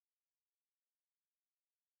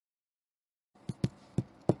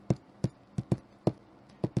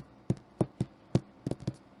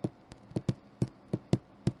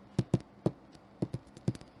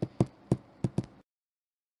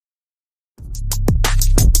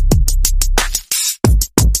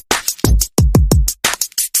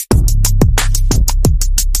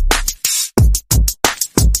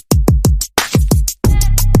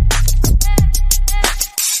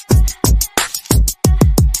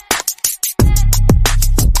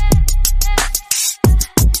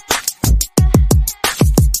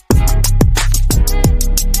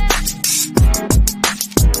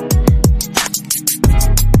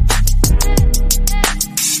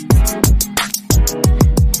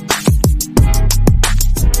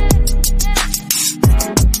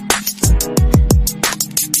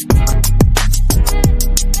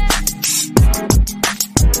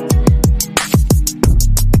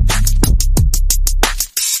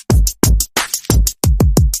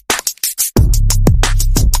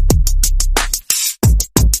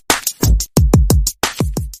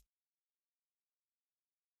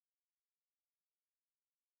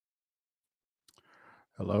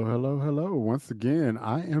Hello, hello, hello. Once again,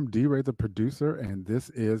 I am D Ray, the producer, and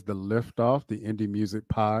this is the Liftoff, the Indie Music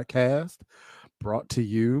Podcast, brought to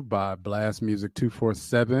you by Blast Music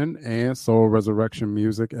 247 and Soul Resurrection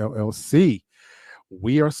Music LLC.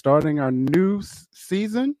 We are starting our new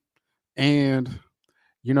season, and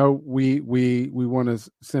we want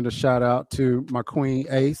to send a shout out to my queen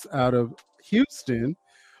Ace out of Houston,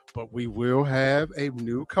 but we will have a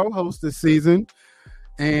new co-host this season,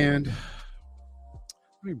 and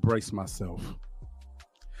let me brace myself.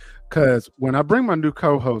 Because when I bring my new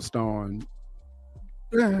co-host on,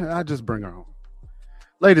 I just bring her on.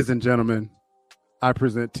 Ladies and gentlemen, I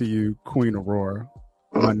present to you Queen Aurora,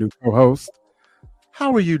 my new co-host.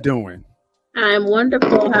 How are you doing? I'm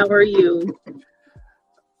wonderful. How are you?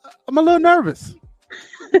 I'm a little nervous.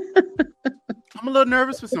 I'm a little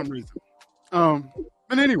nervous for some reason.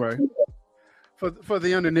 But anyway, for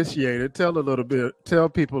the uninitiated, tell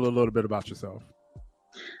people a little bit about yourself.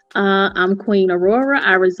 I'm Queen Aurora.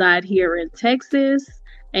 I reside here in Texas,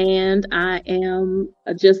 and I am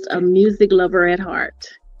just a music lover at heart.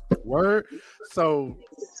 Word. So,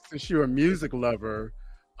 since you're a music lover,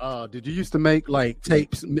 did you used to make like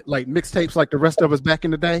tapes, like mixtapes, like the rest of us back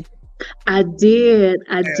in the day? I did.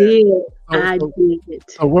 I did.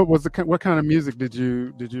 So, what kind of music did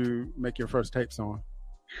you make your first tapes on?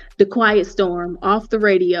 The Quiet Storm, off the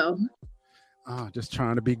radio. Just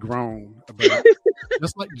trying to be grown,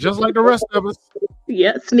 just like the rest of us.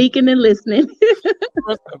 Yeah, sneaking and listening.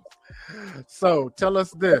 So tell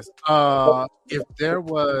us this: if there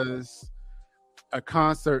was a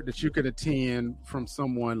concert that you could attend from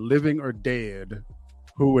someone living or dead,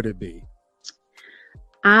 who would it be?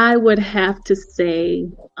 I would have to say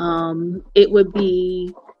it would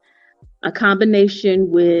be a combination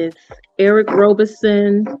with Eric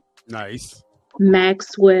Roberson. Nice.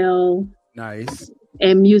 Maxwell. Nice.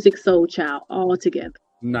 And Music Soul Child all together.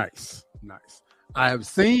 Nice. I've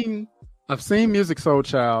seen Music Soul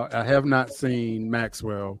Child. I have not seen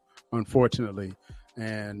Maxwell, unfortunately,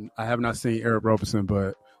 and I have not seen Eric Roberson,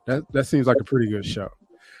 but that seems like a pretty good show.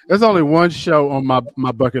 There's only one show on my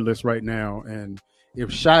bucket list right now, and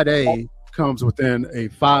if Sade comes within a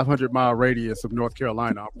 500-mile radius of North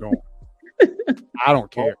Carolina, I'm going. I don't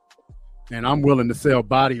care. And I'm willing to sell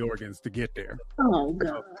body organs to get there. Oh,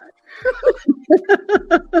 God.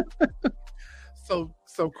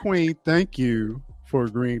 So Queen, thank you for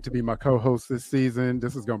agreeing to be my co-host this season.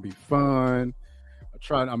 This is going to be fun.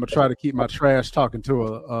 I'm going to try to keep my trash talking to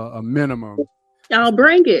a minimum. I'll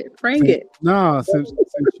bring it. Nah, since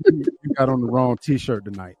you got on the wrong T-shirt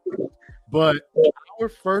tonight. But our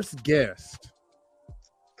first guest,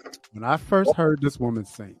 when I first heard this woman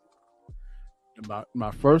sing,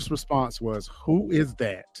 my first response was, who is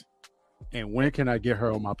that? And when can I get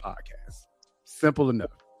her on my podcast? Simple enough,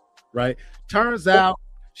 right? Turns out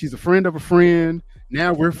she's a friend of a friend.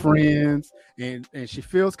 Now we're friends, and she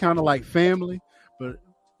feels kind of like family. But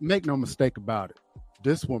make no mistake about it,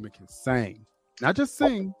 this woman can sing. Not just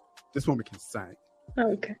sing, this woman can sing.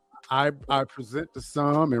 Okay. I present to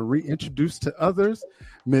some and reintroduce to others,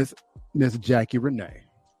 Miss Jacqui Renee.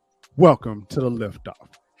 Welcome to the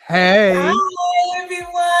Liftoff. Hey. Hi,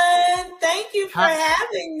 everyone. Thank you for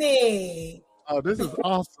having me. Oh, this is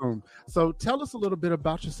awesome. So tell us a little bit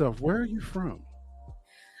about yourself. Where are you from?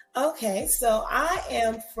 Okay, so I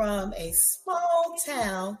am from a small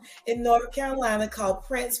town in North Carolina called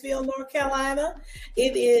Princeville, North Carolina.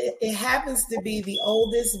 It happens to be the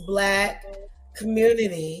oldest Black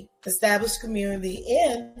established community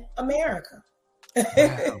in America.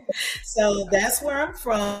 Wow. So that's where I'm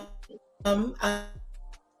from.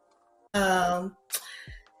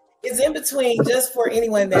 It's in between, just for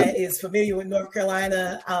anyone that is familiar with North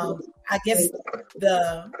Carolina. I guess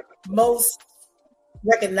the most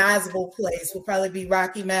recognizable place will probably be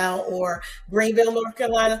Rocky Mount or Greenville, North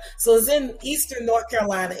Carolina. So it's in Eastern North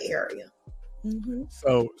Carolina area. Mm-hmm.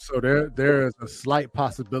 So there is a slight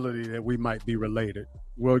possibility that we might be related.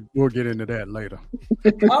 We'll get into that later.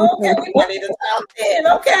 Okay, we might need to talk then.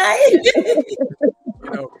 Okay.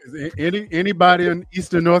 Anybody in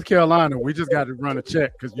Eastern North Carolina, we just got to run a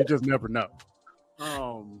check because you just never know.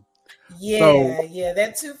 That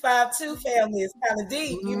 252 family is kind of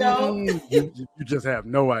deep, you know. You just have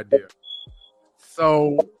no idea.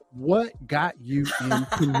 So, what got you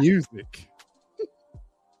into music?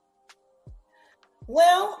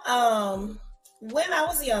 Well, when I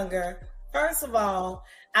was younger, first of all,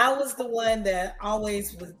 I was the one that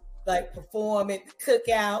always would like perform at the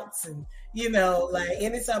cookouts, and like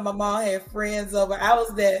anytime my mom had friends over, I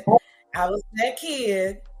was that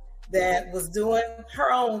kid that was doing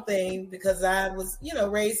her own thing because I was,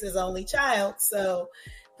 raised as only child. So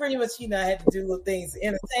pretty much, I had to do little things to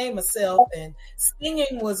entertain myself. And singing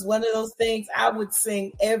was one of those things. I would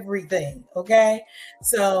sing everything. Okay.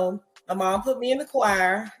 So my mom put me in the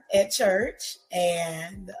choir at church,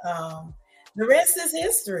 and the rest is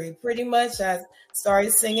history. Pretty much, I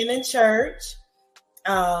started singing in church.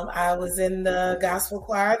 I was in the gospel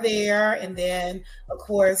choir there. And then, of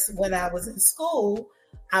course, when I was in school,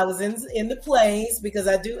 I was in the plays because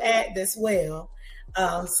I do act as well.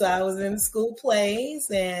 So I was in school plays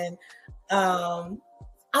and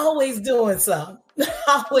always doing something.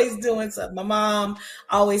 Always doing something. My mom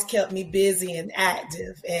always kept me busy and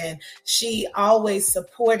active, and she always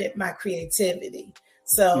supported my creativity.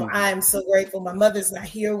 So I'm so grateful. My mother's not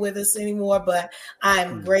here with us anymore, but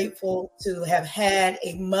I'm grateful to have had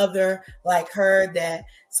a mother like her that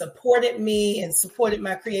supported me and supported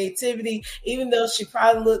my creativity, even though she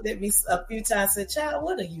probably looked at me a few times and said, "Child,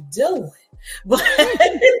 what are you doing?" But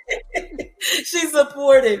she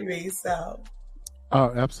supported me. So.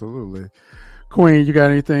 Oh, absolutely. Queen, you got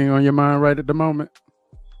anything on your mind right at the moment?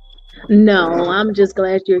 No, I'm just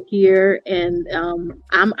glad you're here, and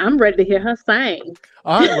I'm ready to hear her sing.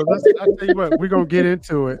 All right, well, I'll tell you what, we're gonna get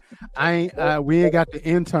into it. We ain't got the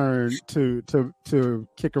intern to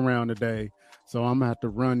kick around today, so I'm gonna have to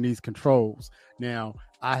run these controls. Now,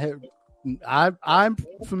 I'm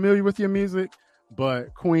familiar with your music,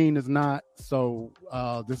 but Queen is not, so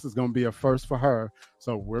this is gonna be a first for her.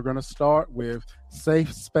 So we're gonna start with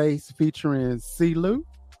 "Safe Space" featuring CeeLo.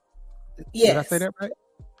 Yes. Did I say that right?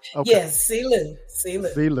 Okay. Yes, CeeLo.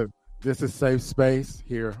 CeeLo. This is "Safe Space"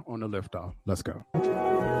 here on the Liftoff. Let's go.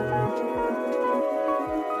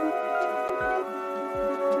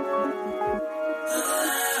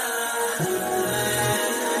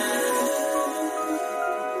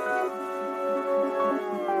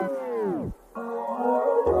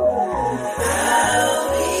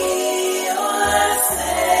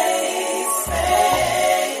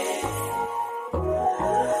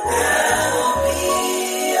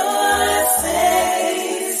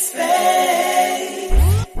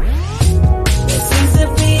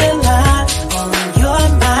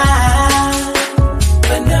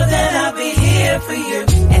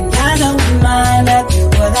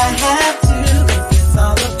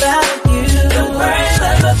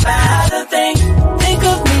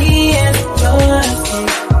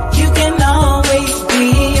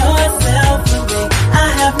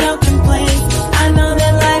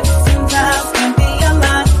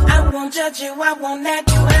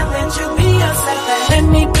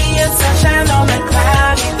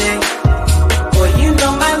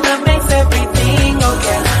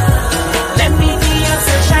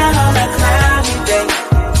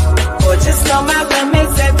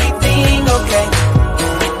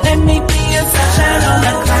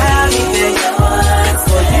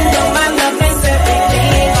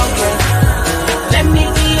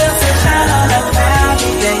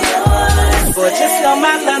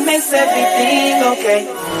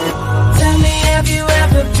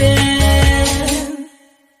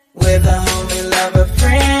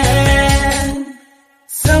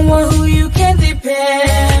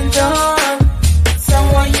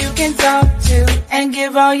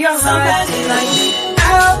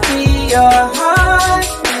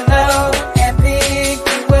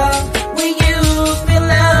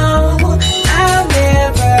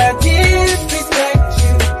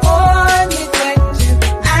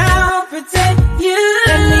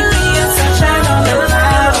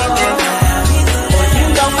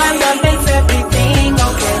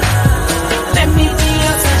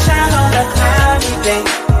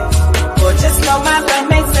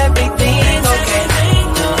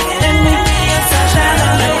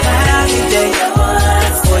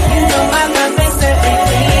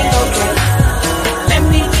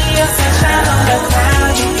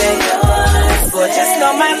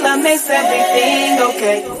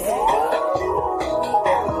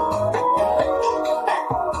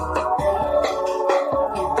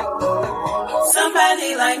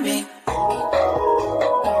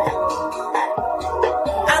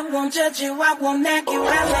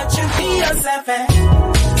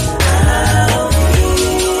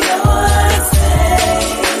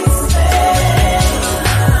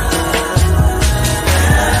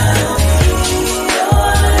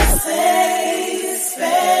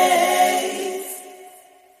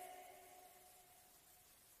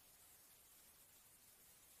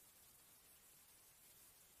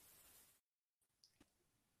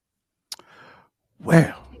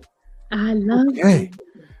 Well, I love it.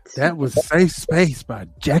 That was "Safe Space" by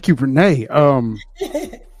Jacqui Renee. I'm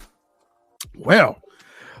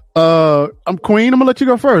Queen. I'm gonna let you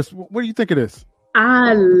go first. What do you think of this?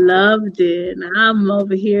 I loved it. I'm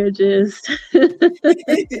over here just. Yeah.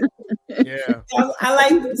 I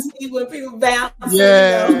like to see when people bounce.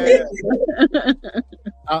 Yeah.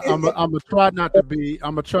 I'm gonna try not to be.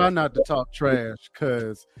 I'm gonna try not to talk trash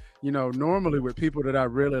because normally with people that I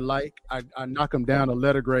really like, I knock them down a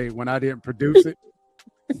letter grade when I didn't produce it.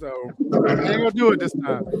 So I ain't gonna do it this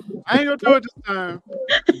time. Go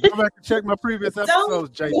back and check my previous episodes,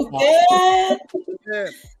 Jason. Yeah.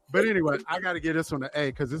 But anyway, I got to give this one an A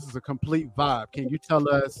because this is a complete vibe. Can you tell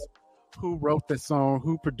us who wrote the song?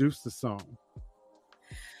 Who produced the song?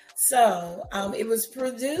 So it was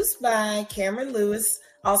produced by Cameron Lewis,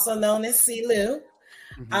 also known as C. Lou.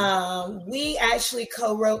 Mm-hmm. We actually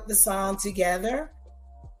co-wrote the song together.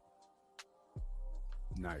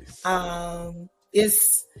 Nice.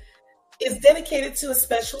 It's dedicated to a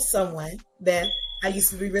special someone that I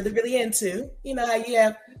used to be really, really into. You know how you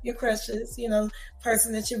have your crushes,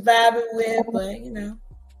 person that you're vibing with, but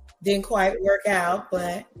didn't quite work out.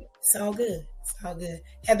 But it's all good.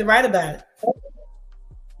 Had to write about it.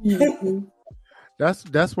 Mm-hmm.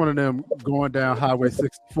 That's one of them going down Highway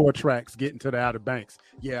 64 tracks, getting to the Outer Banks.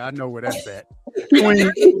 Yeah, I know where that's at.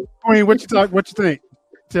 Queen, what you think?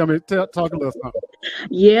 Talk a little something.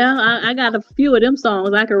 Yeah, I got a few of them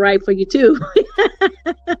songs I can write for you too.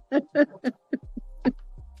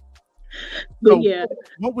 So, yeah.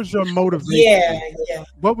 What was your motivation? Yeah.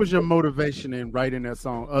 What was your motivation in writing that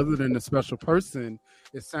song? Other than the special person,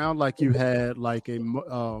 it sounded like you had like a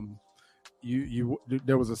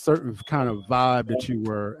there was a certain kind of vibe that you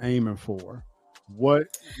were aiming for.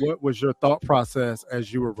 What was your thought process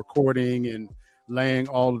as you were recording and laying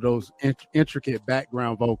all of those intricate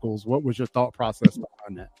background vocals? What was your thought process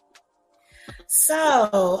behind that?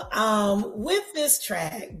 So, with this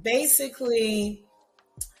track, basically,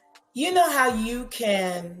 you know how you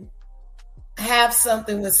can have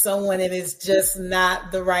something with someone and it's just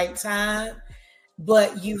not the right time,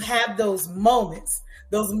 but you have those moments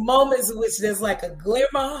in which there's like a glimmer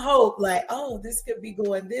of hope, like, oh, this could be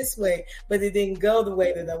going this way, but it didn't go the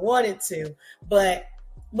way that I wanted to. But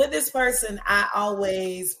with this person, I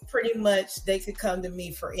always pretty much, they could come to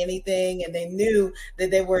me for anything, and they knew that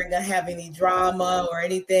they weren't going to have any drama or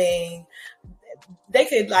anything. They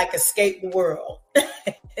could like escape the world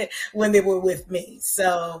when they were with me.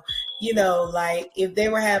 So, like if they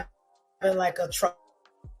were having like a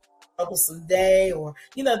troublesome day or,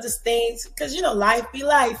 just things, because, life be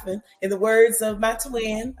life. And in the words of my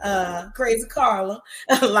twin, Crazy Carla,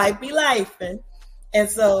 life be life. And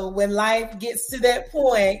so when life gets to that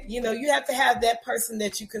point, you have to have that person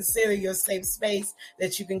that you consider your safe space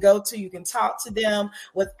that you can go to. You can talk to them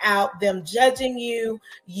without them judging you.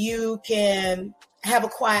 You can have a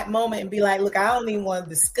quiet moment and be like, look, I don't even want to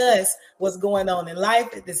discuss what's going on in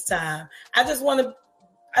life at this time. I just want to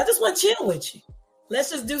chill with you. Let's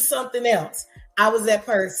just do something else. I was that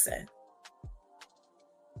person.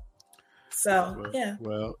 So, yeah.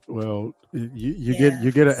 Well, you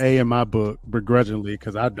get an A in my book begrudgingly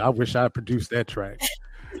because I wish I produced that track.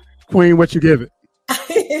 Queen, what you give it?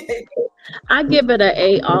 I give it an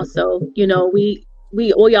A also.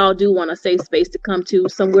 We all do want a safe space to come to,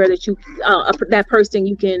 somewhere that you that person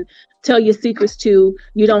you can tell your secrets to.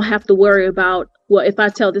 You don't have to worry about, well, if I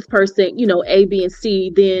tell this person, A, B, and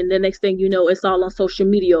C, then the next thing you know, it's all on social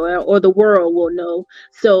media or the world will know.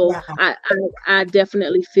 So wow. I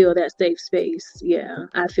definitely feel that safe space. Yeah,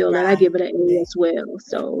 I feel that. I give it an A as well.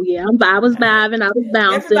 So yeah, I was vibing, I was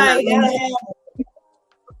bouncing.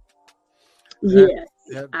 Yeah.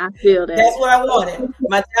 I feel that. That's what I wanted.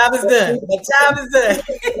 My job is done.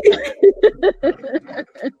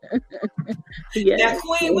 Yes. Now,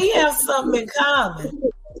 Queen, we have something in common.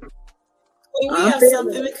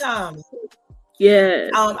 Yeah.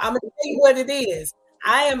 I'm gonna tell you what it is.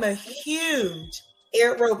 I am a huge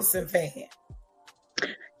Eric Roberson fan.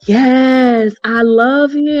 Yes, I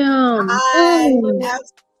love him.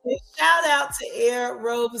 Shout out to Eric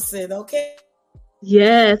Roberson, okay?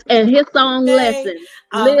 Yes, and his song Listen.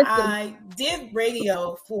 I did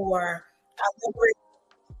radio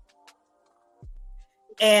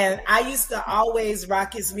and I used to always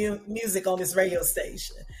rock his music on this radio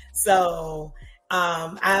station. So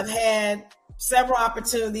I've had several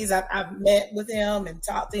opportunities. I've met with him and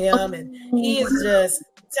talked to him, and he is just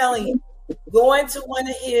telling you, going to one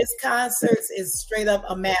of his concerts is straight up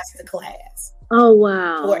a masterclass. Oh,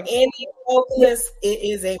 wow. For any vocalist, it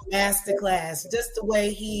is a masterclass. Just the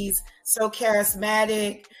way he's so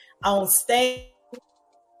charismatic on stage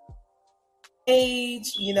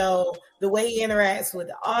stage, the way he interacts with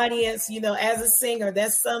the audience, as a singer,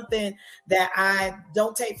 that's something that I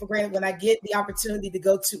don't take for granted when I get the opportunity to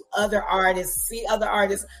go to other artists, see other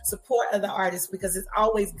artists, support other artists, because it's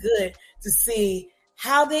always good to see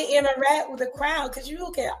how they interact with the crowd, because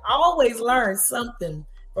you can always learn something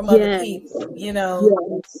from other people,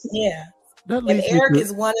 Yes. Yeah. And Eric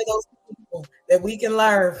is one of those people that we can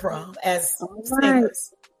learn from as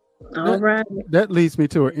singers. All right. That leads me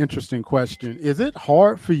to an interesting question. Is it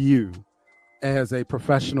hard for you as a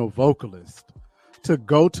professional vocalist to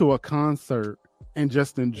go to a concert and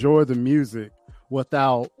just enjoy the music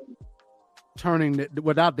without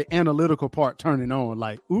the analytical part turning on?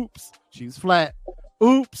 Like, oops, she's flat.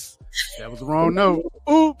 Oops, that was the wrong note.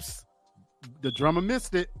 Oops, the drummer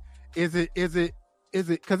missed it. Is it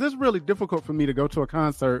because it's really difficult for me to go to a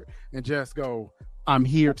concert and just go, I'm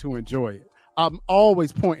here to enjoy it. I'm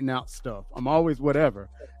always pointing out stuff. I'm always whatever.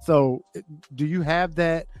 So do you have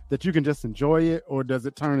that you can just enjoy it, or does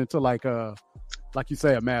it turn into like you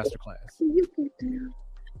say, a masterclass?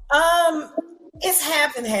 It's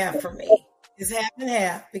half and half for me. It's half and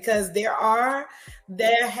half, because there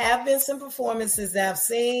have been some performances that I've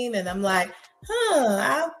seen and I'm like,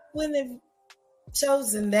 I wouldn't have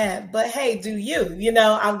chosen that, but hey, do you?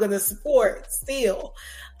 I'm going to support still.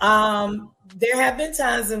 There have been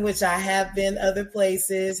times in which I have been other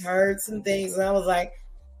places, heard some things, and I was like,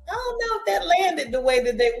 I don't know if that landed the way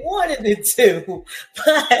that they wanted it to,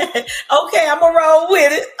 but okay, I'm going to roll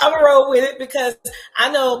with it. Because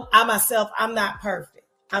I know I'm not perfect.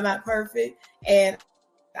 And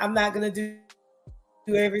I'm not going to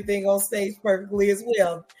do everything on stage perfectly as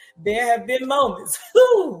well. There have been moments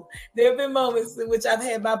in which I've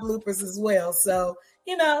had my bloopers as well. So,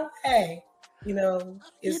 hey,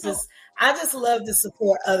 I just love to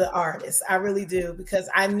support other artists. I really do, because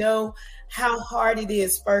I know how hard it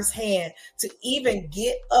is firsthand to even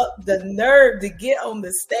get up the nerve to get on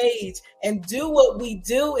the stage and do what we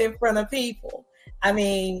do in front of people. I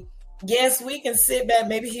mean, yes, we can sit back,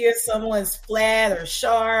 maybe hear someone's flat or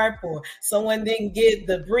sharp, or someone didn't get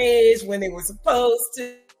the bridge when they were supposed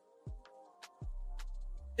to.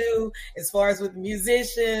 As far as with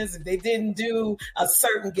musicians, if they didn't do a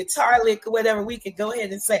certain guitar lick or whatever, we could go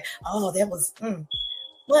ahead and say, oh, that was,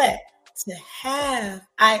 But I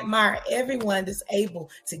admire everyone that's able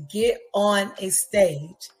to get on a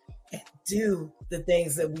stage and do the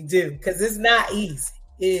things that we do, because it's not easy.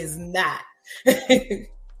 It is not.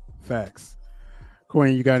 Facts.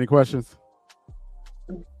 Queen, you got any questions?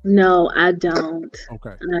 No, I don't.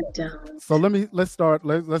 Okay. I don't. So let's start.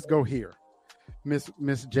 Let's go here. Miss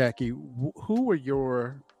Jacqui, who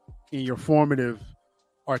were in your formative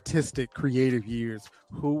artistic creative years,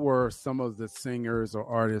 who were some of the singers or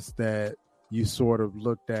artists that you sort of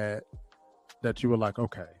looked at that you were like,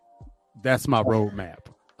 okay, that's my roadmap.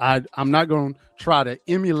 I'm not going to try to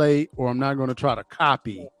emulate, or I'm not going to try to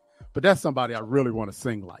copy, but that's somebody I really want to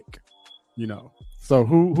sing like, So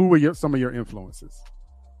who were some of your influences?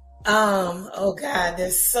 Oh God,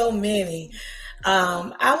 there's so many.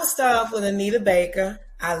 I would start off with Anita Baker.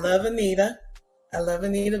 I love Anita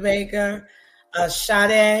Baker.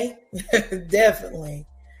 Sade, definitely.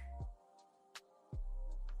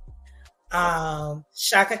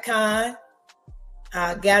 Chaka Khan.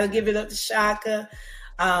 I gotta give it up to Chaka.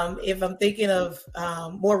 If I'm thinking of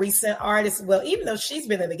more recent artists, well, even though she's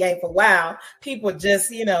been in the game for a while, people just,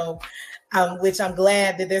 which I'm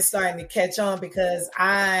glad that they're starting to catch on, because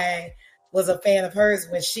I was a fan of hers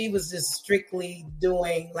when she was just strictly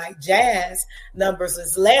doing like jazz numbers.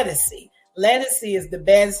 Is Ledisi. Ledisi is the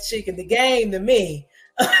baddest chick in the game to me.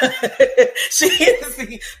 She is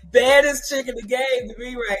the baddest chick in the game to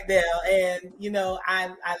me right now. And,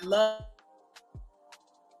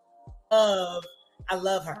 I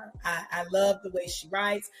love her. I love the way she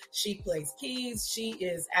writes. She plays keys. She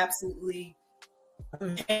is absolutely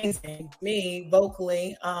amazing. Me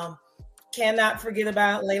vocally. Cannot forget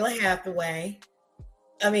about Layla Hathaway.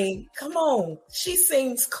 I mean, come on. She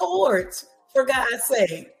sings chords, for God's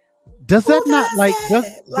sake. Does that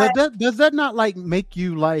not make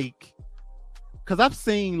you like, because I've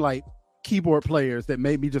seen like keyboard players that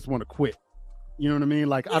made me just want to quit. You know what I mean?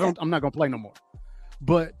 Like, yeah. I'm not going to play no more.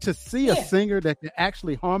 But to see a singer that can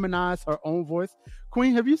actually harmonize her own voice.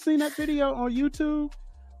 Queen, have you seen that video on YouTube?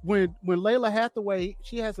 When Layla Hathaway,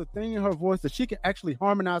 she has a thing in her voice that she can actually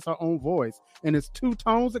harmonize her own voice, and it's two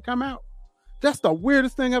tones that come out. That's the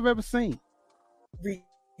weirdest thing I've ever seen.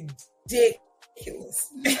 Ridiculous.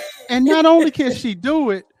 And not only can she do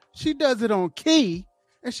it, she does it on key,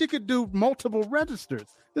 and she could do multiple registers.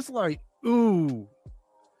 It's like, ooh.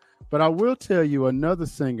 But I will tell you another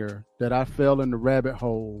singer that I fell in the rabbit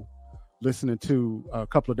hole listening to a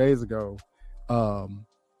couple of days ago.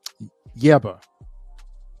 Yeba.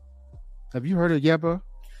 Have you heard of Yeba?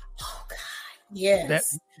 Oh God,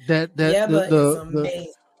 yes. That Yeba is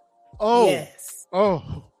amazing. Yes.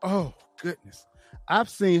 Oh goodness. I've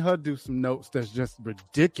seen her do some notes that's just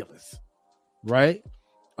ridiculous, right?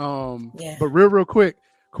 But real quick,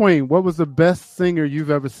 Queen, what was the best singer you've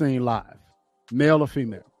ever seen live, male or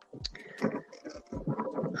female?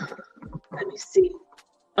 Let me see.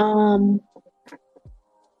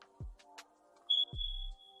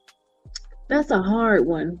 That's a hard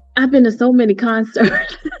one. I've been to so many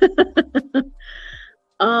concerts.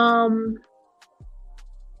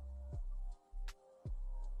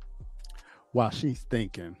 While she's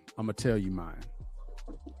thinking, I'm gonna tell you mine.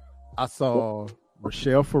 I saw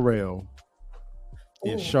Rochelle Farrell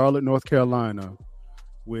in Charlotte, North Carolina,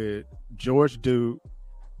 with George Duke,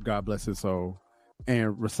 God bless his soul,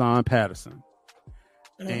 and Rasan Patterson.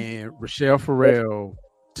 And Rochelle Farrell,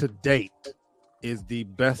 to date, is the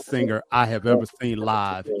best singer I have ever seen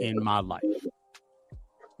live in my life.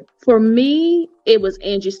 For me, it was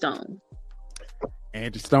Angie Stone.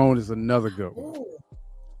 Angie Stone is another good one.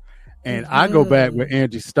 And I go back with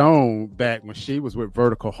Angie Stone back when she was with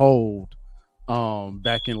Vertical Hold,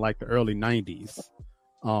 back in like the early 90s.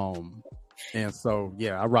 And so,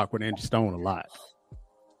 yeah, I rock with Angie Stone a lot.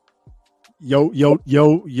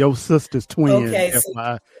 Yo sister's twin. Okay,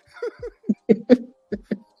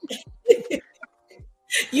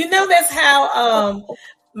 you know that's how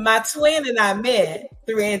my twin and I met,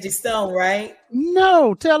 through Angie Stone, right?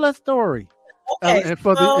 No, tell that story. Okay, and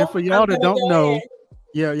for y'all that don't know,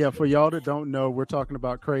 for y'all that don't know, we're talking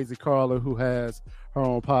about Crazy Carla, who has her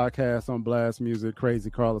own podcast on Blast Music, Crazy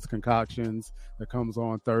Carla's Concoctions, that comes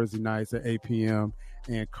on Thursday nights at 8 p.m.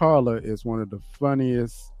 And Carla is one of the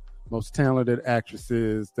funniest, most talented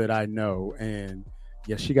actresses that I know. And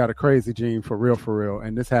yeah, she got a crazy gene for real.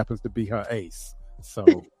 And this happens to be her ace. So,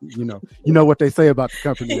 you know what they say about the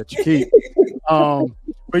company that you keep.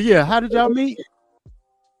 But yeah, how did y'all meet?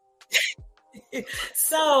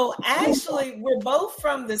 So actually, we're both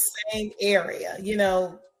from the same area,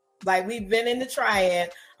 like we've been in the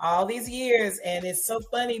Triad all these years. And it's so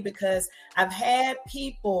funny because I've had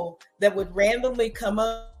people that would randomly come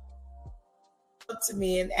up to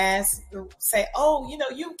me and say, oh,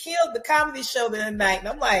 you killed the comedy show the other night. And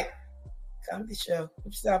I'm like, comedy show?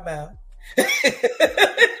 What you talking about?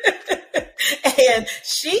 And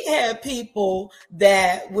she had people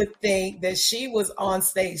that would think that she was on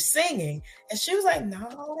stage singing. And she was like, no,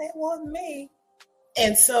 that wasn't me.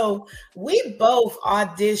 And so we both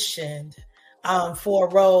auditioned for a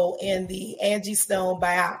role in the Angie Stone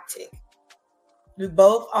biopic. We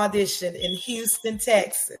both auditioned in Houston,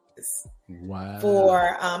 Texas. Wow.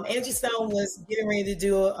 For Angie Stone was getting ready to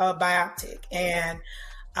do a biopic. And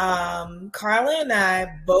Carla and I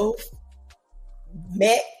both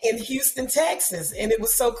met in Houston, Texas. And it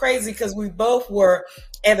was so crazy because we both were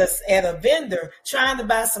at a vendor trying to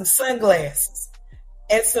buy some sunglasses.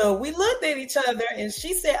 And so we looked at each other and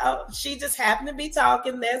she said, oh, she just happened to be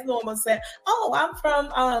talking as normal, said, oh,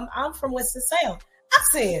 I'm from Winston-Salem. I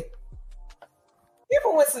said, you're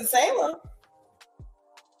from Winston-Salem?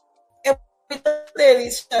 And we looked at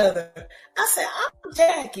each other. I said, I'm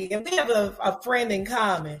Jacqui, and we have a friend in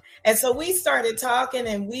common. And so we started talking,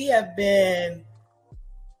 and we have been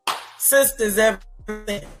sisters ever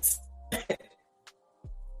since.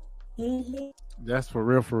 Mm-hmm. That's for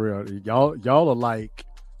real. Y'all are like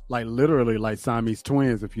literally like Siamese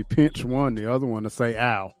twins. If you pinch one, the other one will say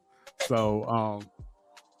ow. So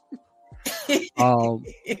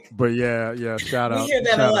but yeah, shout out. We hear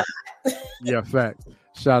that a lot. Yeah, fact.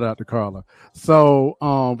 Shout out to Carla. So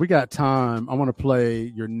we got time. I want to play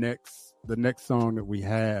the next song that we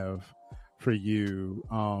have for you.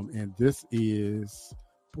 And this is,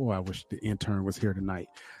 boy, I wish the intern was here tonight.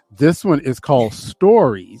 This one is called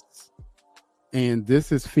Stories. And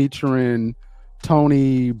this is featuring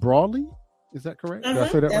Tony Brawley. Is that correct? Did I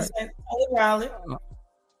say that right? Tony Brawley.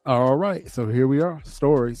 All right. So here we are.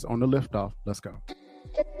 Stories on the liftoff. Let's go.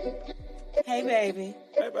 Hey, baby.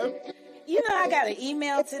 Hey, baby. I got an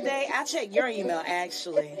email today. I checked your email,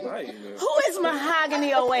 actually. My email. Who is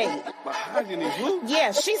Mahogany 08? Mahogany who?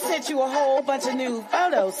 Yeah, she sent you a whole bunch of new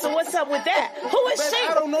photos. So what's up with that? Who is she?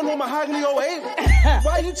 I don't know no Mahogany 08.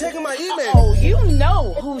 Why are you checking my email? Oh, you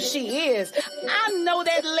know who she is. I know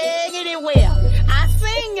that leg anywhere. I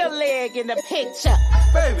seen your leg in the picture.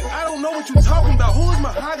 Baby, I don't know what you're talking about. Who is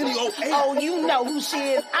Mahogany 08? Oh, you know who she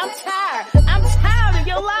is. I'm tired of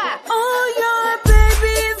your lie. Oh, your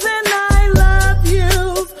babies and I love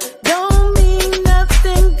you. Don't mean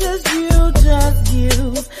nothing 'cause you just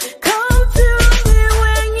use. Come to me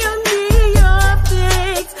when you need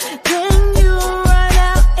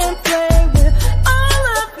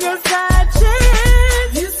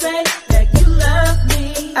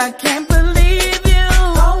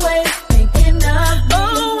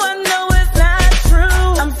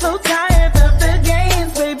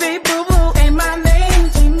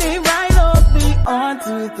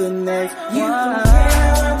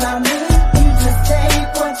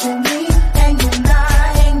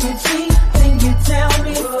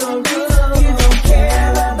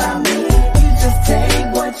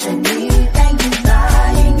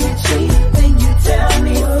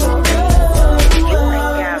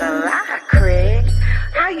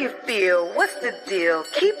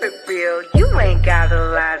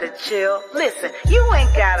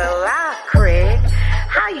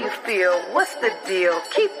feel? What's the deal?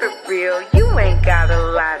 Keep it real. You ain't got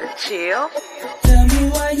a lot to chill. Tell me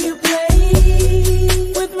why you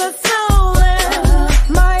play with my soul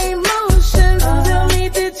and my emotions. Tell me,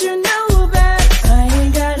 did you know that I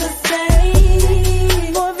ain't gotta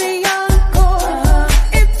stay for the encore?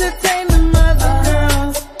 Entertain the mother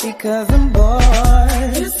girls because I'm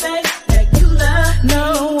bored. You say that you love me.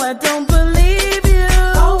 No, I don't believe you.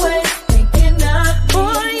 Always thinking of me.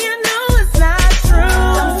 Boy, you know it's not true.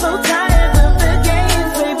 I'm so tired of the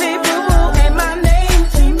games, baby boo boo. Ain't my name,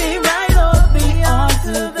 treat me right or be on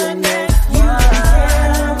to the next one. You don't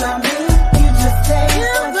care about me. You just say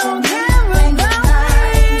you don't care about me.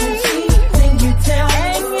 Then you tell me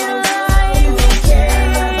you don't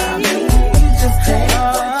care about me. You just say what you need.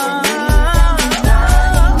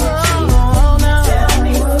 Tell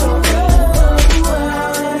me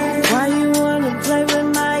why you wanna play with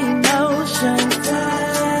my emotions?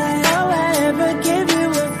 All I ever give you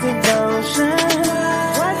is devotion.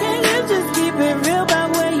 Why can't you just keep it real about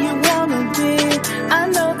where you wanna be? I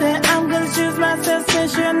know that I'm gonna choose myself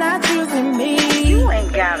since you're not choosing me. You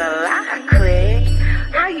ain't got a lot, Craig.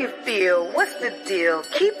 How you feel? What's the deal?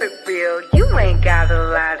 Keep it real. You ain't got a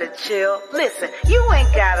lot to chill. Listen, you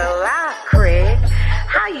ain't got a lot, Craig.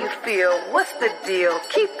 How you feel? What's the deal?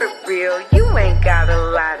 Keep it real. You ain't got a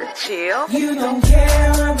lot to chill. You don't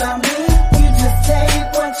care about me. You just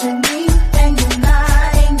take what you need and you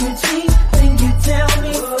lie and you cheat. Then you tell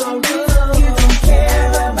me for real. You don't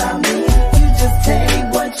care about me. You just take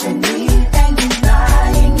what you need and you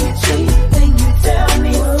lie and you cheat. Then you tell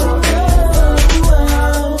me for real.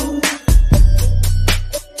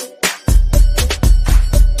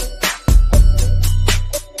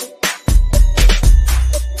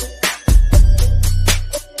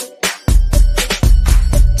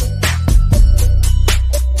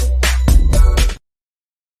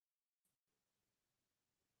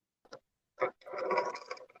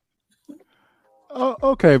 Oh,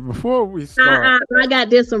 okay. Before we start, I got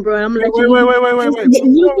this one, bro. I'm gonna let wait. you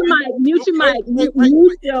mute your mic. Mute your mic. I'm gonna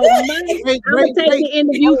take the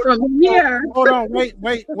interview from here. Hold on, wait,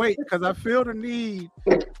 because I feel the need.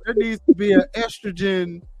 There needs to be an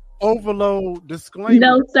estrogen overload disclaimer.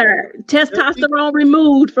 No, sir. Testosterone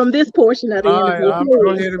removed from this portion of the All right, interview. I'm going to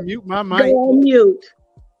go ahead and mute my mic. Go on mute.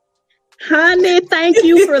 Honey, thank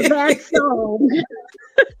you for that song.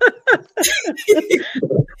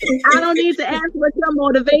 I don't need to ask what your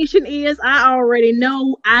motivation is. I already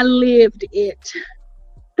know. I lived it.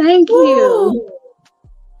 Thank you.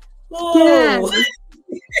 Yes.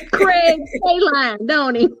 Craig K-line,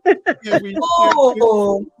 don't he?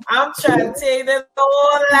 Oh, I'm trying to tell you there's a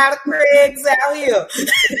whole lot of Craigs out here.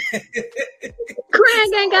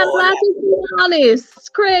 Craig ain't got a lot to be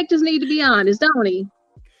honest. Craig just need to be honest, don't he?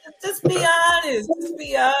 Just be honest. Just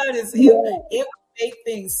be honest. It would make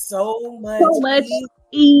things so much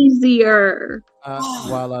easier.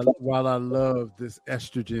 While I love this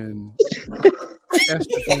estrogen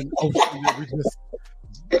ocean that we just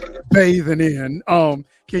bathing in.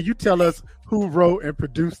 Can you tell us who wrote and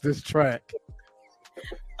produced this track?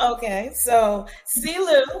 Okay, so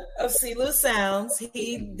Silu of Silu Sounds,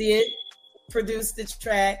 he did produce the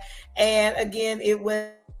track, and again, it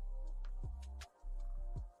was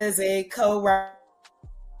a co-writer.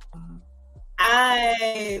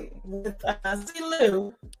 With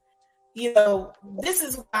Silu, you know, this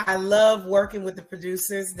is why I love working with the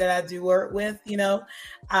producers that I do work with. You know,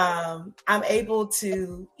 I'm able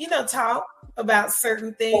to, talk about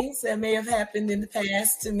certain things that may have happened in the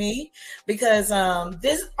past to me, because all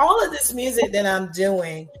of this music that I'm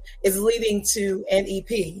doing is leading to an EP,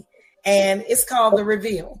 and it's called The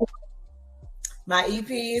Reveal. My EP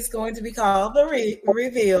is going to be called The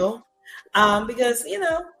Reveal, because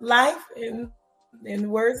life in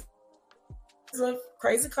words of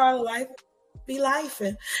Crazy Carla, life be life,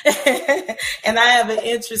 and I have an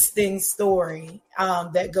interesting story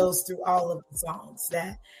that goes through all of the songs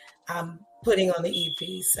that I'm putting on the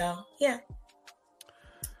EP. So yeah.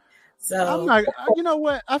 So I'm not. You know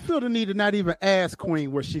what? I feel the need to not even ask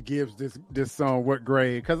Queen what she gives this song what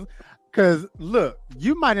grade, because look,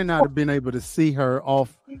 you might not have been able to see her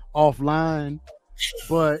offline,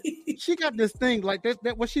 but she got this thing like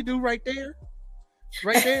that what she do right there.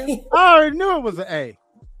 I already knew it was an A,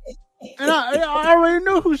 and I already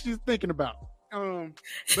knew who she's thinking about.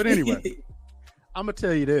 But anyway, I'm gonna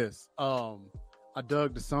tell you this. I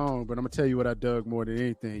dug the song, but I'm gonna tell you what I dug more than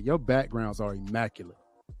anything. Your backgrounds are immaculate.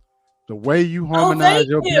 The way you harmonize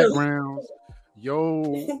your backgrounds,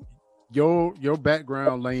 your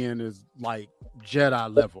background laying is like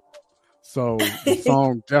Jedi level. So the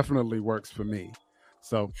song definitely works for me.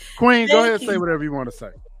 So Queen, go ahead and say whatever you want to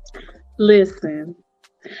say. Listen,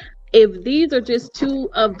 if these are just two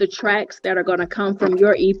of the tracks that are going to come from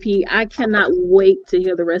your EP, I cannot wait to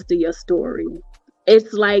hear the rest of your story.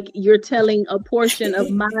 It's like you're telling a portion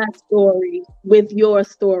of my story with your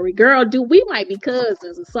story. Girl, we might be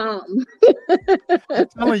cousins or something. I'm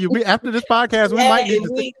telling you, after this podcast, we might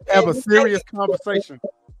need to have a serious conversation.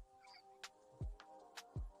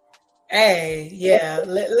 Hey, yeah,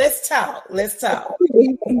 let's talk. Yes.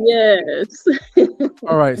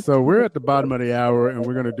 All right, so we're at the bottom of the hour, and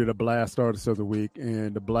we're going to do the Blast Artist of the Week.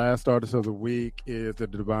 And the Blast Artist of the Week is the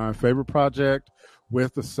Divine Favor Project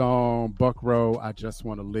with the song Buck Row, I Just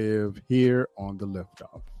Want to Live, here on the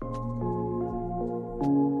Liftoff.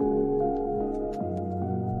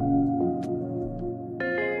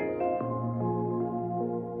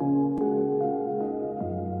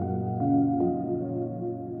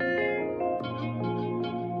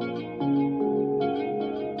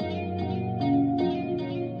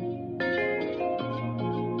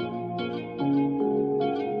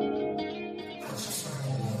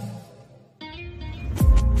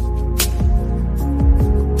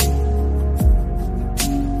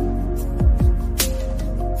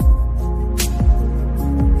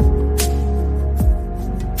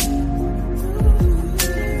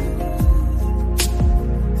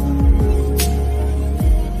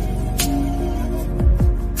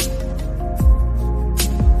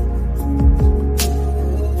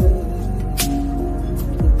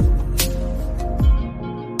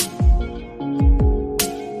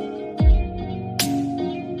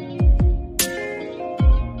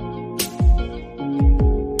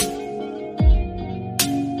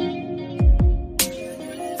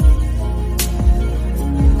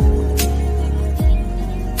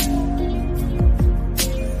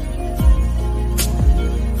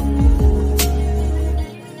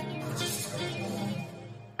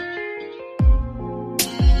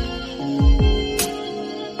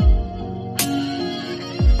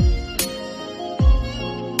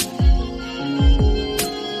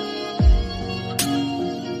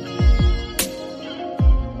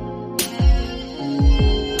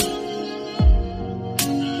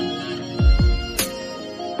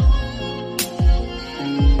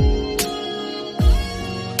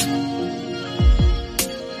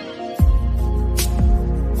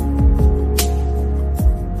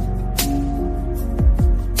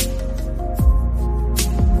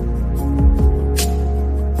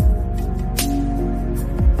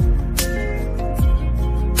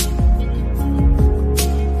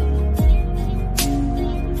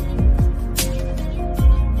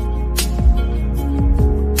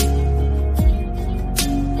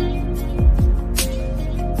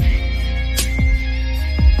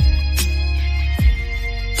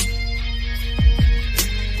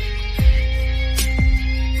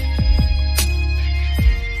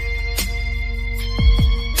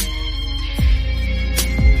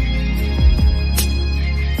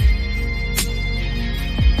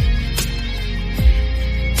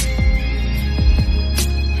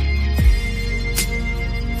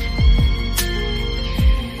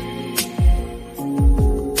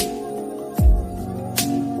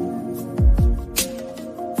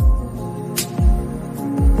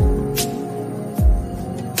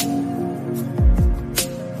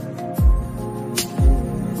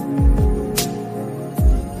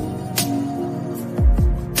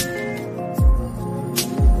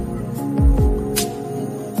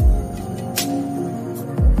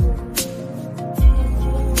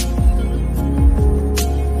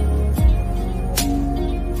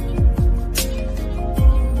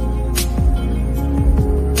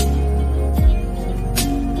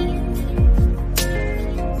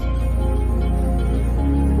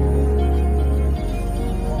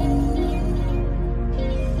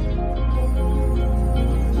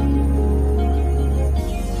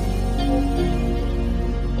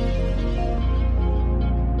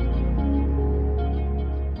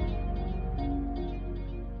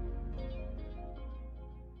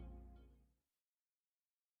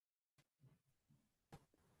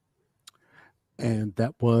 And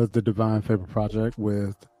that was the Divine Favor Project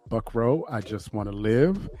with Buck Row, I Just Want to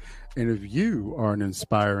Live. And if you are an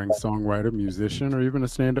inspiring songwriter, musician, or even a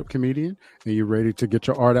stand-up comedian, and you're ready to get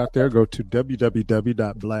your art out there, go to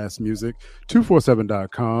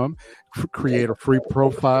www.blastmusic247.com, create a free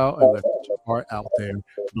profile, and let's get your art out there.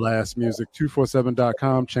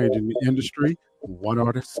 Blastmusic247.com, changing the industry one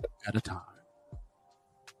artist at a time.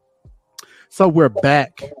 So we're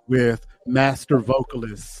back with master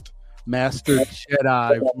vocalist, master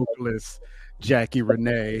Jedi vocalist, Jacqui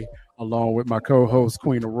Renee, along with my co-host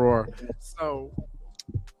Queen Aurora. So,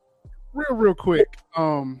 real quick,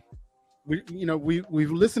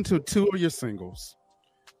 we've listened to two of your singles,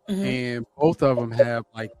 and both of them have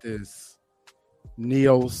like this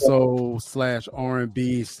neo soul /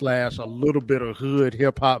 R&B / a little bit of hood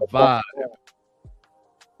hip hop vibe.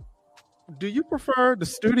 Do you prefer the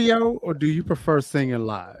studio or do you prefer singing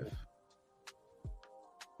live?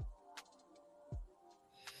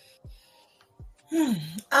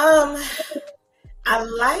 I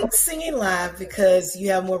like singing live because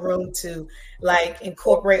you have more room to like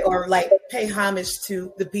incorporate or like pay homage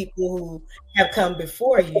to the people who have come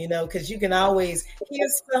before you, because you can always hear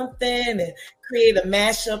something and create a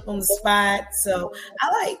mashup on the spot. So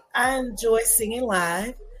I enjoy singing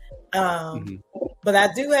live. But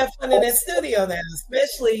I do have fun in the studio now,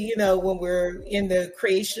 especially, when we're in the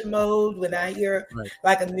creation mode, when I hear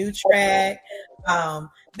like a new track.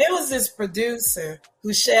 There was this producer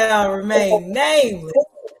who shall remain nameless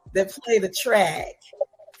that played a track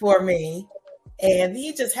for me, and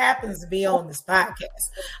he just happens to be on this podcast.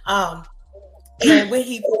 And when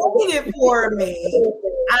he played it for me,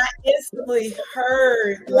 I instantly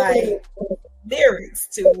heard like lyrics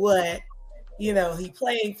to what he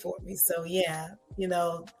played for me. So yeah,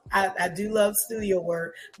 I do love studio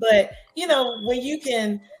work, but when you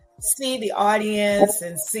can see the audience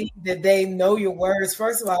and see that they know your words,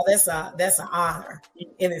 first of all, that's an honor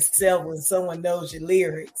in itself when someone knows your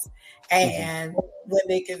lyrics, and when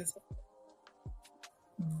they can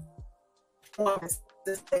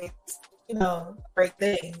great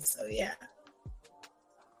things. So yeah.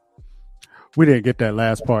 We didn't get that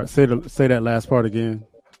last part. Say that last part again.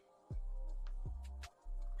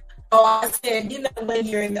 Oh, I said, when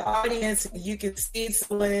you're in the audience, you can see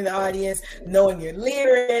someone in the audience knowing your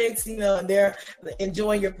lyrics, and they're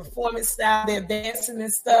enjoying your performance style, they're dancing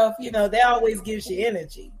and stuff, that always gives you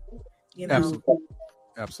energy,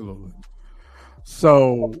 Absolutely.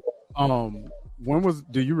 So,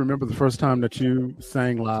 do you remember the first time that you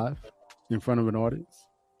sang live in front of an audience?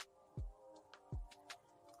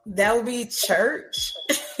 That would be church.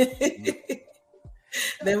 That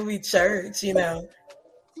would be church, You know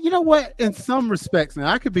what? In some respects,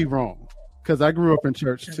 now I could be wrong because I grew up in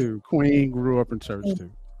church too. Queen grew up in church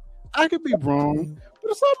too. I could be wrong,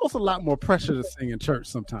 but it's almost a lot more pressure to sing in church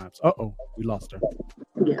sometimes. Uh-oh, we lost her.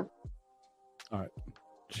 Yeah. All right.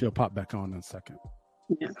 She'll pop back on in a second.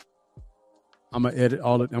 Yeah. I'm going to edit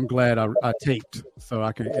all of it. I'm glad I taped so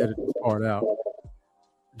I can edit this part out.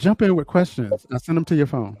 Jump in with questions. I send them to your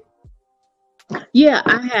phone. Yeah,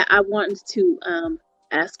 I wanted to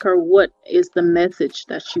ask her what is the message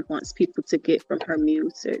that she wants people to get from her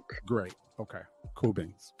music. Great. Okay. Cool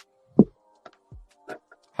beans.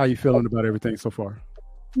 How you feeling about everything so far?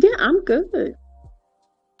 Yeah, I'm good.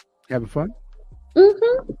 Having fun?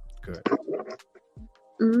 Mm-hmm. Good.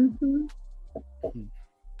 Mm-hmm.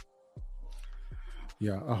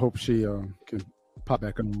 Yeah, I hope she can pop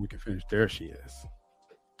back on when we can finish. There she is.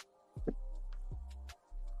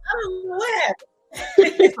 What?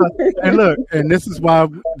 And look, and this is why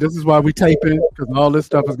we taping, because all this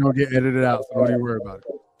stuff is gonna get edited out, so don't even worry about it.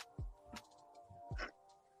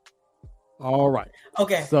 All right.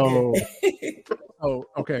 Okay. So,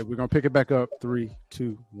 okay, we're gonna pick it back up. 3,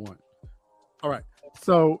 2, 1. All right.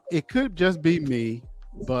 So it could just be me,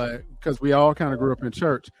 but because we all kind of grew up in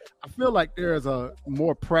church, I feel like there's a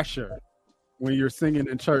more pressure when you're singing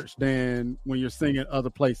in church than when you're singing other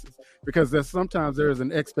places, because sometimes there's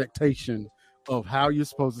an expectation of how you're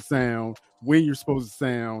supposed to sound, when you're supposed to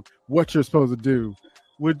sound, what you're supposed to do.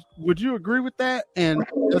 Would you agree with that? And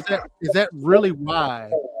is that really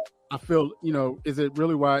why I feel, is it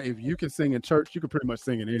really why if you can sing in church, you can pretty much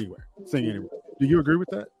sing anywhere? Do you agree with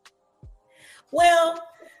that? Well,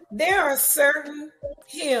 there are certain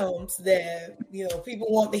hymns that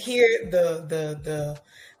people want to hear the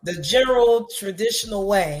general traditional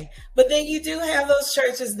way, but then you do have those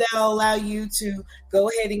churches that allow you to go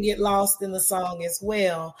ahead and get lost in the song as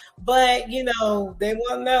well. But they want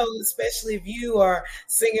to know, especially if you are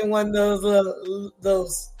singing one of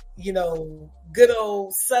those good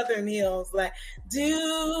old Southern hymns like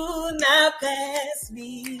 "Do Not Pass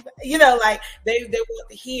Me," like they want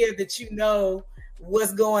to hear that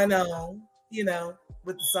what's going on,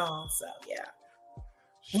 with the song. So yeah.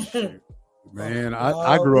 Man,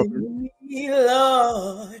 I grew up. Lord,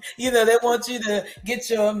 they want you to get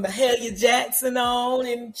your Mahalia Jackson on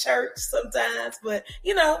in church sometimes, but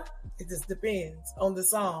it just depends on the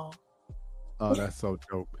song. Oh, that's so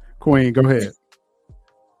dope. Queen, go ahead.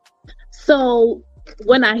 So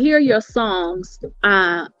when I hear your songs,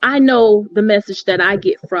 I know the message that I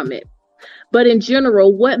get from it. But in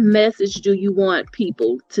general, what message do you want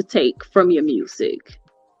people to take from your music?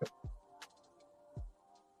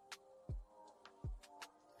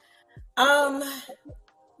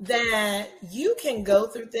 that you can go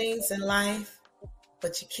through things in life,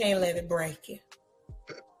 but you can't let it break you.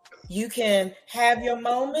 You can have your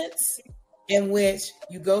moments in which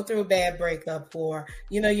you go through a bad breakup, or,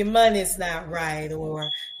 your money's not right, or,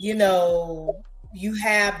 you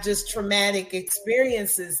have just traumatic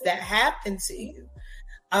experiences that happen to you.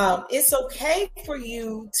 It's okay for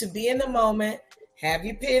you to be in the moment, have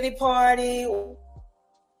your pity party,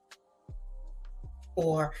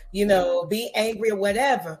 or, be angry or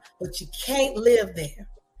whatever, but you can't live there.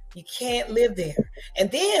 You can't live there.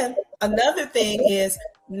 And then another thing is,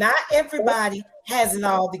 not everybody has it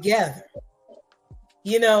all together.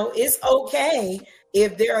 It's okay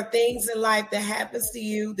if there are things in life that happens to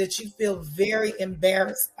you that you feel very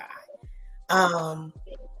embarrassed by.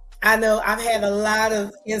 I know I've had a lot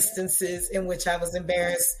of instances in which I was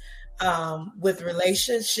embarrassed with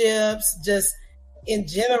relationships, just in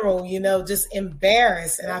general, just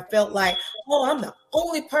embarrassed. And I felt like, I'm the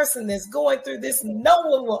only person that's going through this. No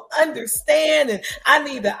one will understand. And I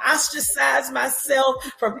need to ostracize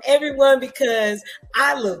myself from everyone because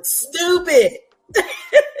I look stupid.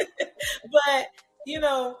 But,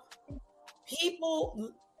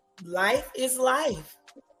 life is life.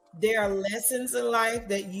 There are lessons in life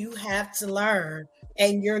that you have to learn,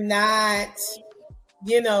 and you're not,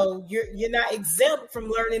 you're not exempt from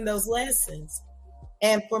learning those lessons.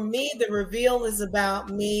 And for me, the reveal is about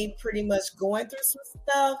me pretty much going through some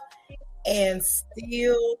stuff and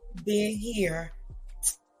still being here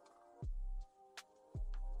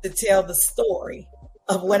to tell the story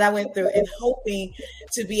of what I went through, and hoping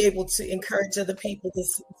to be able to encourage other people to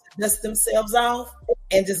dust themselves off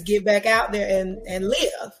and just get back out there and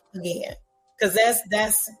live again. Because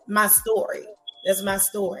that's my story. That's my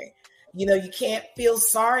story. You can't feel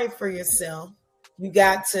sorry for yourself. You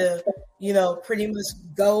got to, pretty much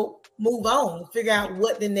move on, figure out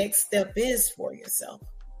what the next step is for yourself.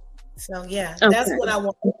 So yeah, that's what I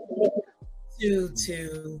want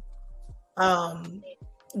to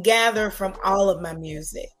gather from all of my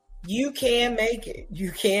music. You can make it.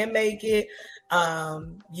 You can make it.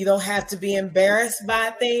 You don't have to be embarrassed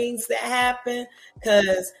by things that happen,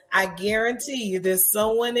 because I guarantee you there's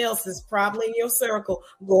someone else that's probably in your circle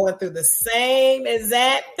going through the same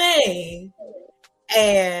exact thing.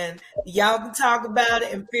 And y'all can talk about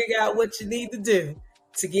it and figure out what you need to do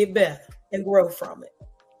to get better and grow from it.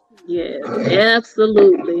 Yes,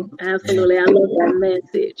 absolutely. Absolutely. I love that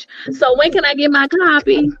message. So when can I get my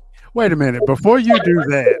copy? Wait a minute. Before you do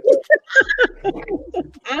that.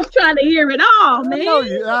 I'm trying to hear it all, man.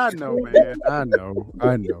 I know, man. I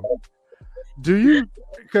know. Do you,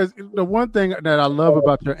 because the one thing that I love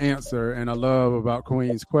about your answer and I love about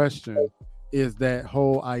Queen's question is that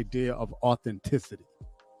whole idea of authenticity,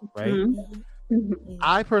 right? Mm-hmm.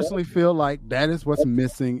 I personally feel like that is what's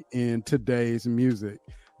missing in today's music.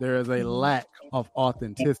 There is a lack of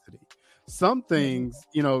authenticity. Some things,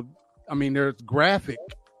 there's graphic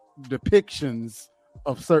depictions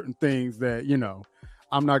of certain things that,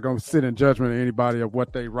 I'm not going to sit in judgment of anybody of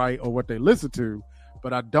what they write or what they listen to,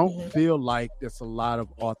 but I don't feel like there's a lot of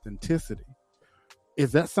authenticity.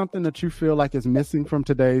 Is that something that you feel like is missing from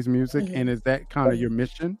today's music? And is that kind of your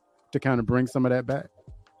mission to kind of bring some of that back?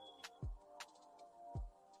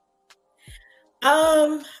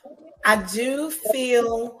 I do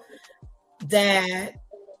feel that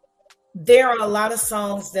there are a lot of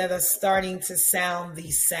songs that are starting to sound the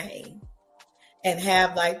same and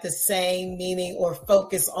have like the same meaning or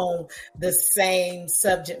focus on the same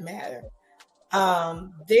subject matter.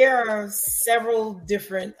 There are several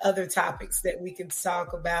different other topics that we can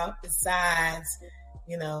talk about besides,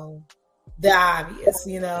 the obvious,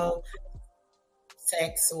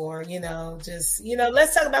 sex or, just,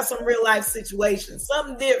 let's talk about some real life situations,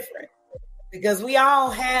 something different, because we all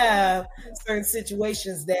have certain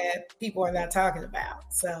situations that people are not talking about.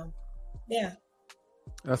 So, yeah.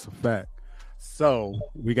 That's a fact. So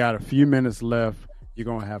we got a few minutes left. You're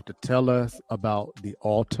going to have to tell us about the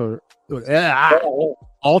Alter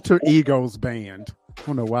Egos band. I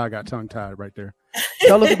don't know why I got tongue tied right there.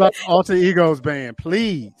 Tell us about the Alter Egos band,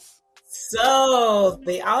 please. So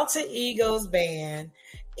the Alter Egos band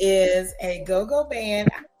is a go-go band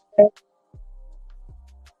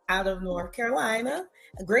out of North Carolina,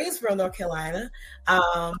 Greensboro, North Carolina.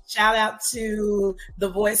 Shout out to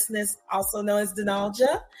the voiceness, also known as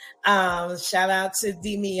Denalja. Shout out to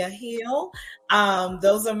Demia Hill.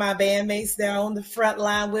 Those are my bandmates. They're on the front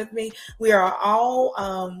line with me. We are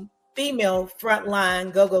all female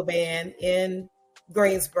frontline go-go band in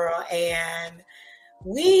Greensboro, and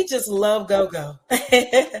we just love go-go.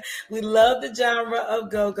 We love the genre of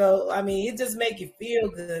go-go. I mean, it just makes you feel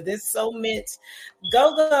good. There's so much.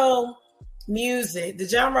 Go-go music, the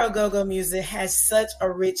genre of go-go music has such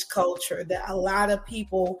a rich culture that a lot of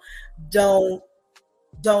people don't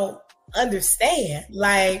understand.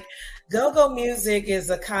 Like, go-go music is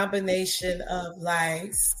a combination of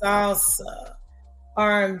like salsa,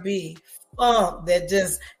 R&B, funk that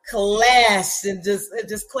just clashed and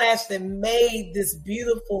just clashed and made this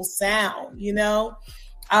beautiful sound, you know?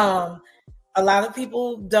 A lot of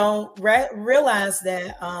people don't realize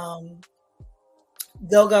that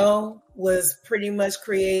go-go was pretty much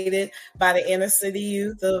created by the inner city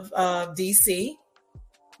youth of DC.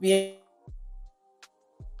 You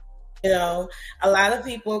know, a lot of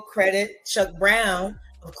people credit Chuck Brown,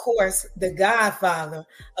 of course, the godfather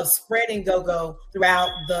of spreading go-go throughout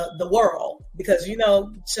the world, because, you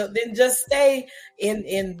know, Chuck didn't just stay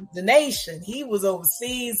in the nation. He was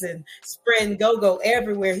overseas and spreading go-go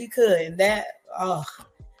everywhere he could. And that,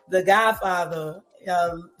 the godfather,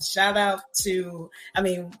 shout out to, I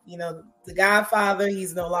mean, you know, the godfather,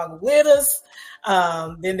 he's no longer with us.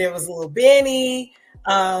 Then there was Little Benny,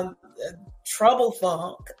 Trouble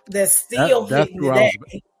Funk, that's still hitting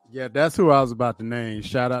today. Yeah, that's who I was about to name.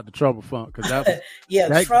 Shout out to Trouble Funk, because that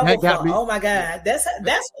Trouble Funk. Oh my God, that's what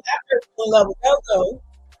I heard for love of go-go.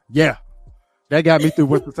 Yeah, that got me through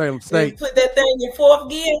Winston-Salem State. Put that thing in fourth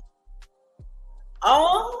gear.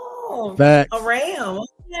 Oh, facts. A ram.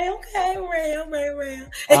 Okay, ram.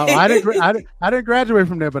 Oh, I didn't graduate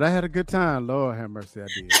from there, but I had a good time. Lord have mercy, I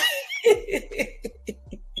did.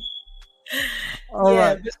 All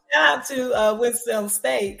right. But shout out to Winston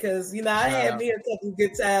State, because, you know, I had me a couple of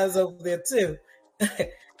good times over there too.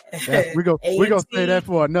 We're gonna say that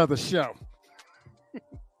for another show.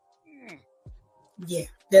 Yeah,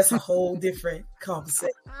 that's a whole different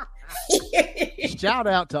conversation. Shout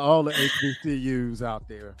out to all the HBCUs out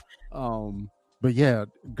there. But yeah,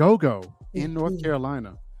 go-go in North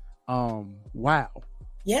Carolina. Wow.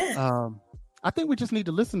 Yeah. I think we just need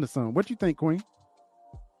to listen to some. What do you think, Queen?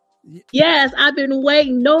 Yes, I've been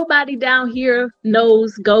waiting. Nobody down here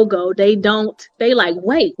knows go-go. They don't. They like,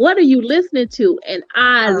 wait, what are you listening to? And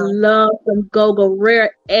I love some go-go,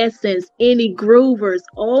 Rare Essence, any groovers.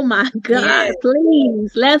 Oh my God,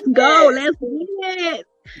 please, let's go. Let's get it.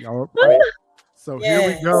 All right. So here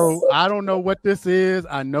we go. I don't know what this is.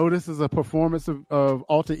 I know this is a performance of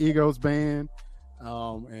Alter Ego's band.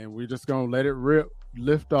 And we're just going to let it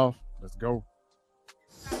lift off. Let's go.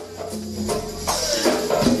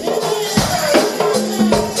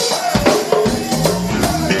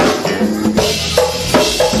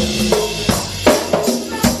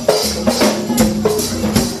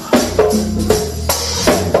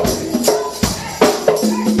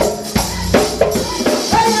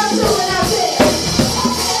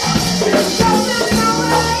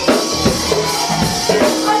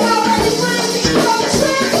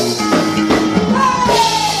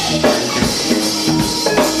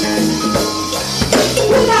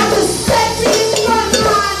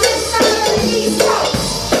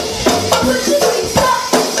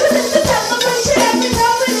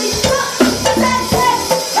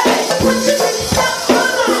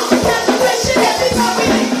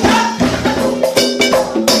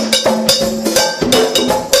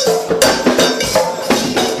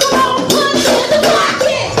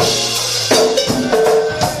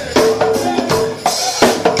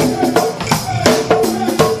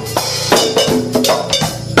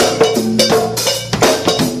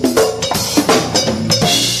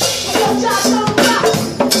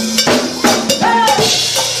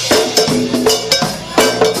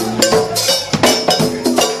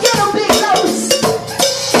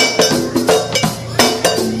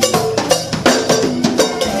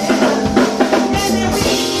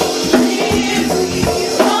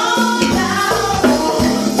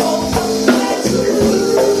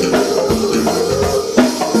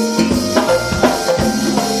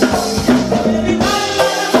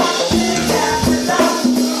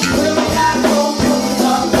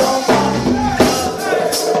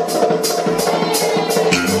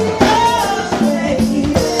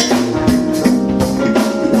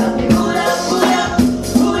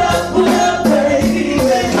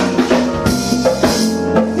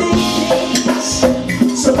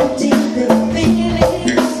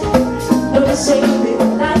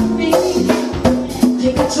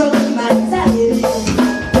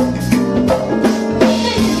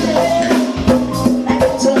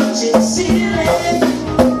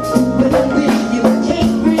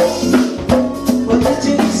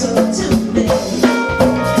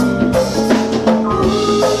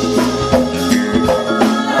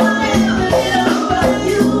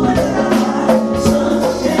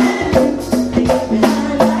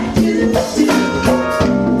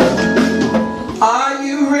 Are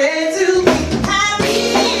you ready to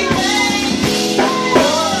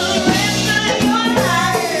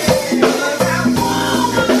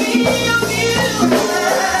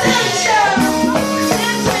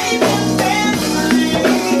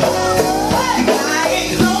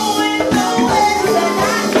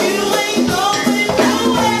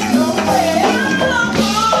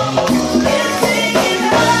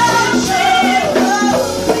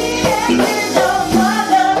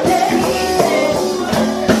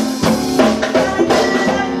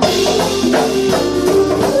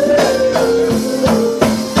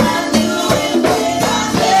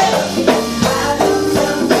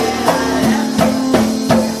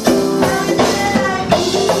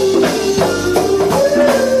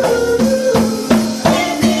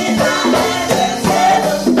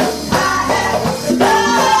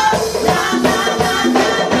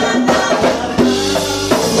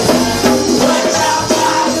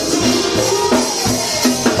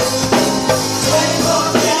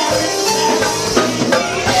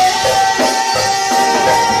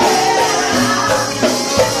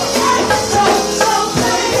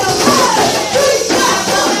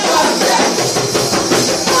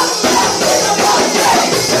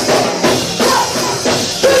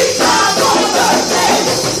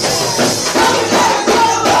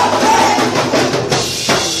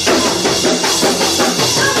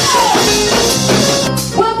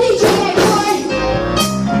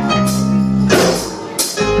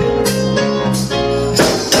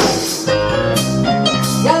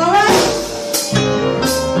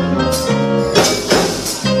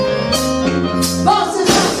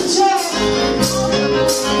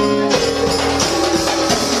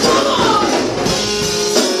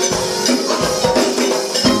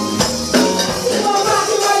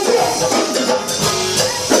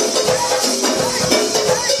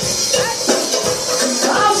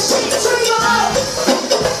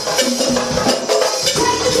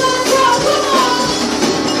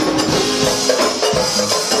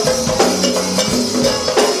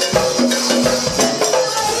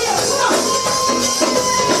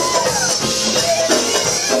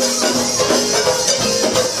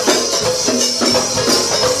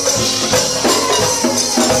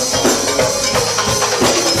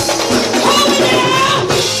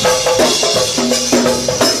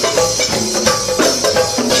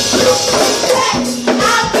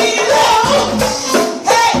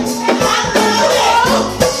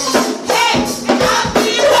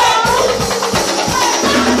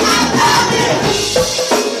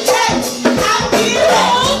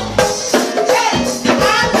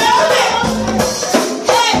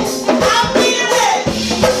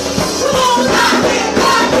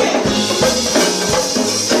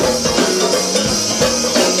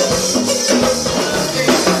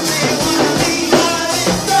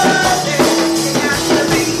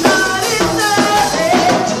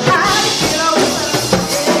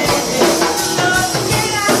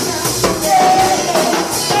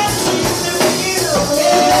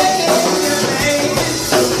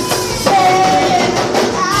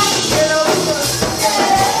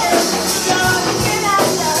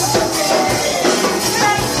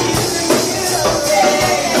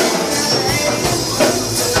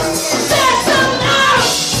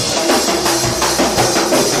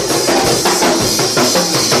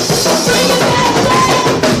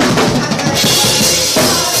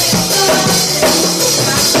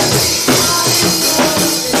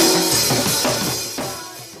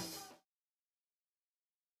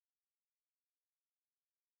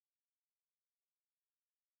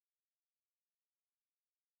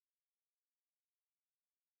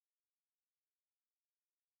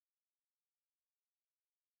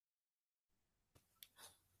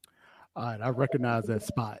All right, I recognize that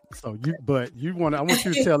spot. So I want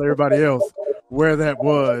you to tell everybody else where that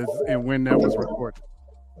was and when that was recorded.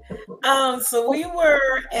 So we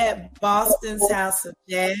were at Boston's House of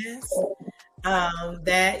Jazz.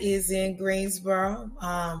 That is in Greensboro.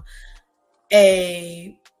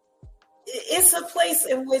 It's a place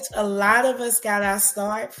in which a lot of us got our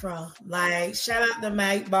start from. Like, shout out to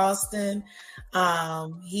Mike Boston.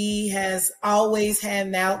 He has always had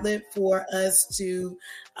an outlet for us to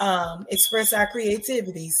express our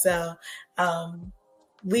creativity. So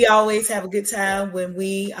we always have a good time when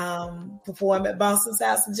we perform at Boston's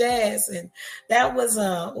House of Jazz. And that was,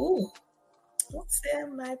 what's that?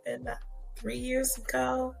 Might have been about 3 years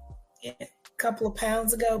ago. Yeah, a couple of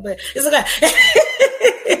pounds ago, but it's okay.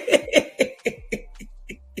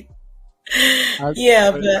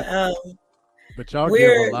 But y'all give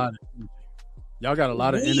a lot of energy. Y'all got a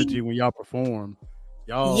lot of energy when y'all perform.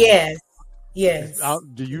 Y'all, yes.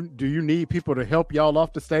 Do you need people to help y'all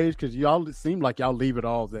off the stage? Because y'all seem like y'all leave it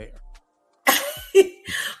all there.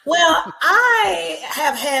 Well, I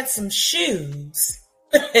have had some shoes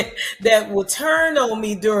that will turn on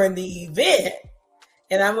me during the event.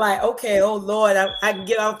 And I'm like, okay, oh Lord, I can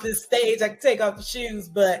get off this stage. I can take off the shoes.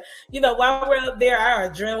 But, while we're up there, our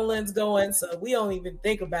adrenaline's going. So we don't even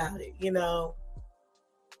think about it,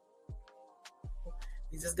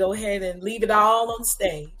 We just go ahead and leave it all on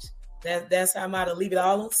stage. That's how I'm out to leave it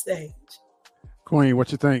all on stage. Queen,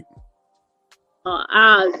 what you think?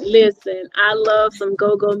 Listen, I love some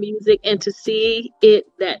go-go music, and to see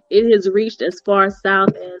that it has reached as far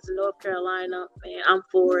south as North Carolina, man, I'm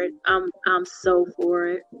for it. I'm so for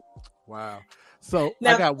it. Wow. So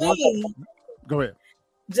now, I got one. Go ahead.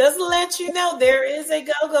 Just to let you know, there is a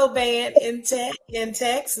go-go band in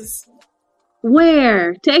Texas.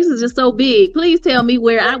 Where? Texas is so big. Please tell me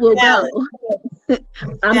where I will go.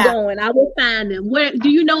 I'm going. I will find them. Where do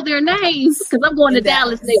you know their names? Because I'm going to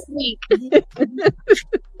Dallas next week.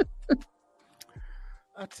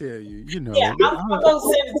 I tell you, Yeah, I'm gonna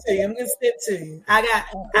send it to you. I'm gonna send it to you. I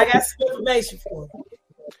got some information for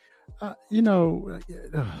you.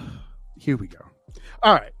 Here we go.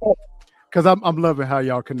 All right, because I'm loving how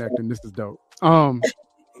y'all connecting. This is dope.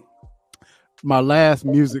 My last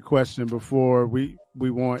music question before we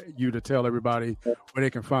want you to tell everybody where they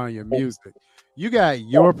can find your music. You got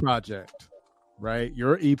your project, right?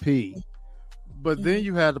 Your EP, but then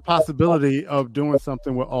you had the possibility of doing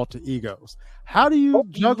something with Alter Egos. How do you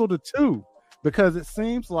juggle the two? Because it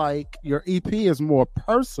seems like your EP is more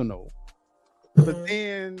personal, but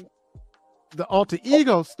then the Alter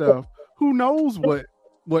Ego stuff, who knows what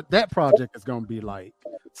that project is going to be like?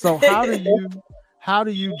 So how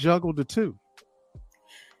do you juggle the two?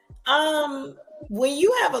 When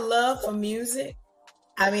you have a love for music,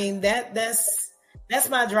 I mean that's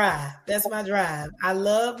my drive. That's my drive. I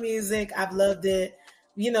love music. I've loved it.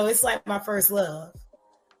 It's like my first love.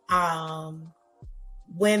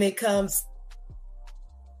 When it comes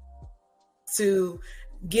to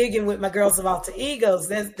gigging with my girls of Alter Egos,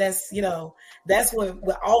 that's what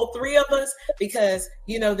with all three of us, because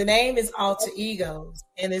the name is Alter Egos,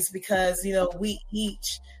 and it's because we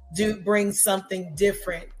each do bring something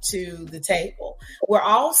different to the table. We're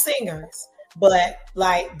all singers, but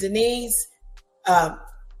like Denise,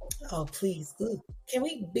 please, can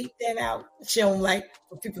we beep that out? Show them, like,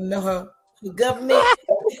 for people to know her government.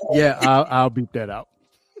 Yeah, I'll beep that out.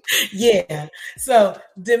 Yeah. So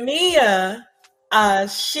Demia,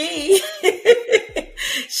 she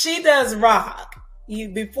does rock.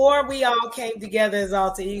 Before we all came together as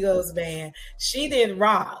Alter Egos band, she did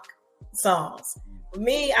rock songs.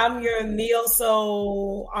 Me, I'm your neo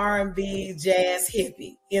soul, R&B, jazz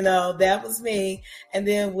hippie. That was me. And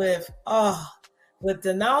then with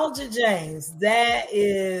Denalja James, that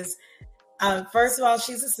is, first of all,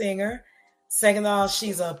 she's a singer. Second of all,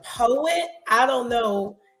 she's a poet. I don't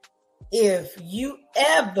know if you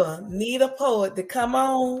ever need a poet to come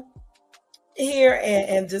on here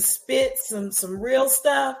and just spit some real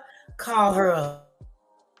stuff, call her up.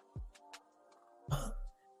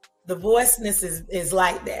 The voiceness is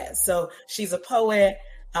like that. So she's a poet.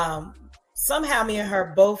 Somehow me and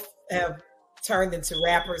her both have turned into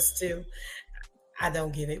rappers too. I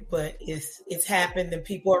don't get it, but it's happened and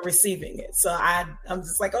people are receiving it. So I'm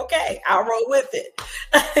just like, okay, I'll roll with it.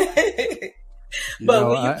 But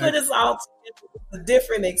when you put us all together, it's a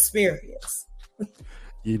different experience.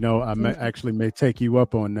 I actually may take you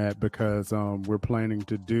up on that, because we're planning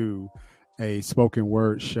to do a spoken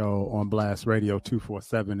word show on Blast Radio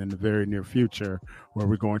 247 in the very near future, where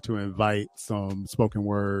we're going to invite some spoken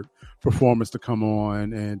word performers to come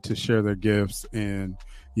on and to share their gifts and,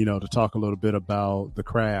 to talk a little bit about the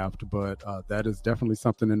craft. But that is definitely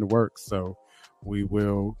something in the works. So we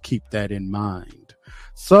will keep that in mind.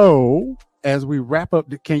 So as we wrap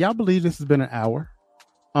up, can y'all believe this has been an hour?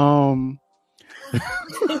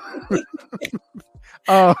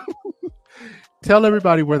 Tell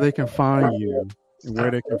everybody where they can find you and where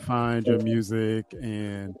they can find your music,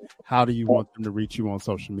 and how do you want them to reach you on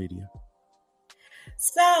social media?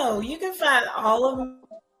 So you can find all of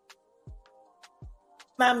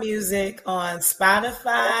my music on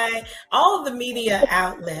Spotify, all of the media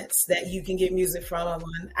outlets that you can get music from. I'm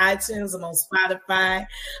on iTunes, I'm on Spotify.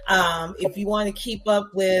 If you want to keep up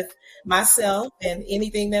with myself and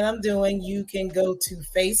anything that I'm doing, you can go to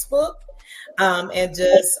Facebook. And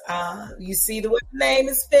just you see the way the name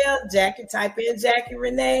is spelled, Jacqui, type in Jacqui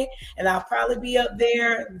Renee, and I'll probably be up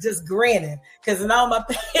there just grinning, because in all my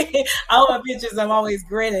pictures I'm always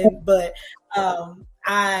grinning. But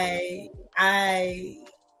I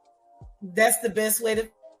that's the best way to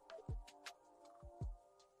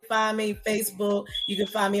find me. Facebook. You can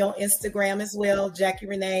find me on Instagram as well, Jacqui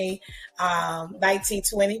Renee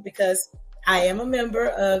 1920, because I am a member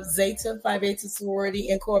of Zeta Phi Beta Sorority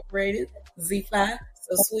Incorporated, Z5,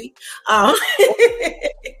 so sweet.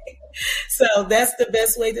 So that's the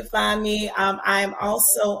best way to find me. I'm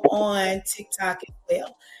also on TikTok as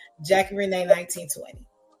well, Jacqui Renee 1920.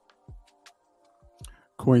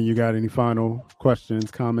 Queen, you got any final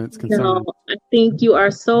questions, comments, concerns? No, I think you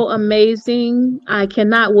are so amazing. I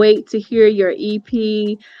cannot wait to hear your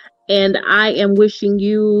EP. And I am wishing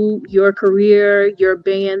you, your career, your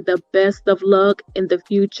band, the best of luck in the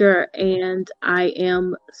future. And I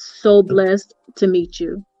am so blessed to meet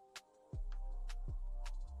you.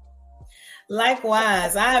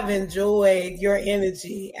 Likewise, I have enjoyed your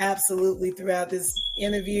energy absolutely throughout this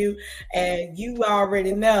interview. And you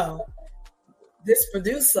already know this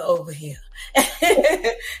producer over here.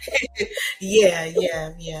 Yeah.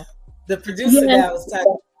 The producer that I was talking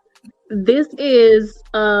about. This is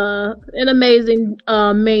an amazing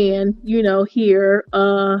man, here.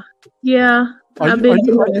 Yeah. Are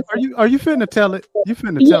you finna tell it? You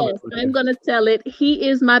finna tell it? Yes, I'm gonna tell it. He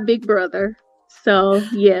is my big brother. So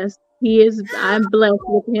yes, he is. I'm blessed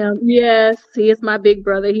with him. Yes, he is my big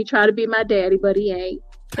brother. He tried to be my daddy, but he ain't.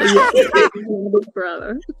 So, yes, he's my big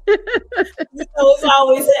brother. It's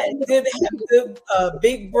always good to have a good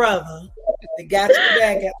big brother that got your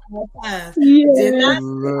back at all times. Yes. Did not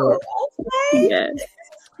know. Okay.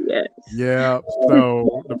 Yes. Yeah.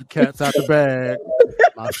 So the cat's out the bag.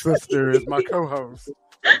 My sister is my co-host,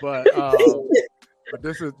 but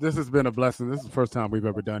this has been a blessing. This is the first time we've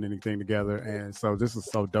ever done anything together, and so this is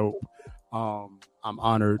so dope. I'm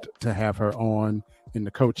honored to have her on in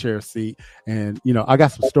the co-chair seat, and I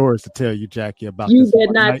got some stories to tell you, Jacqui, about you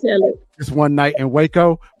did not tell it. This one night in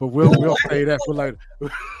Waco, but we'll say that for later.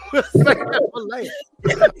 We'll say that for later.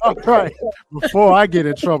 All right. Before I get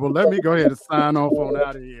in trouble, let me go ahead and sign off on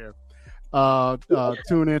out of here.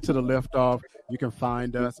 Tune into the Liftoff. You can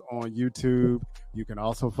find us on YouTube. You can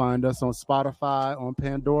also find us on Spotify, on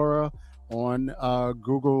Pandora, on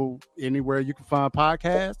Google, anywhere you can find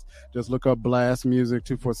podcasts. Just look up Blast Music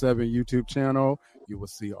 247 YouTube channel. You will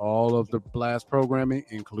see all of the Blast programming,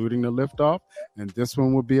 including the Liftoff. And this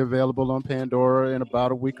one will be available on Pandora in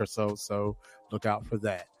about a week or so. So look out for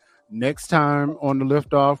that. Next time on the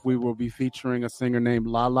Liftoff, we will be featuring a singer named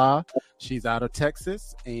Lala. She's out of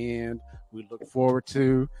Texas, and we look forward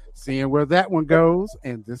to seeing where that one goes.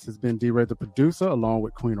 And this has been D-Ray, the producer, along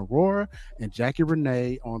with Queen Aurora and Jacqui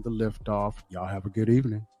Renee on the Liftoff. Y'all have a good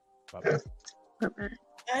evening. Bye-bye. Bye-bye.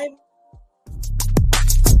 Bye.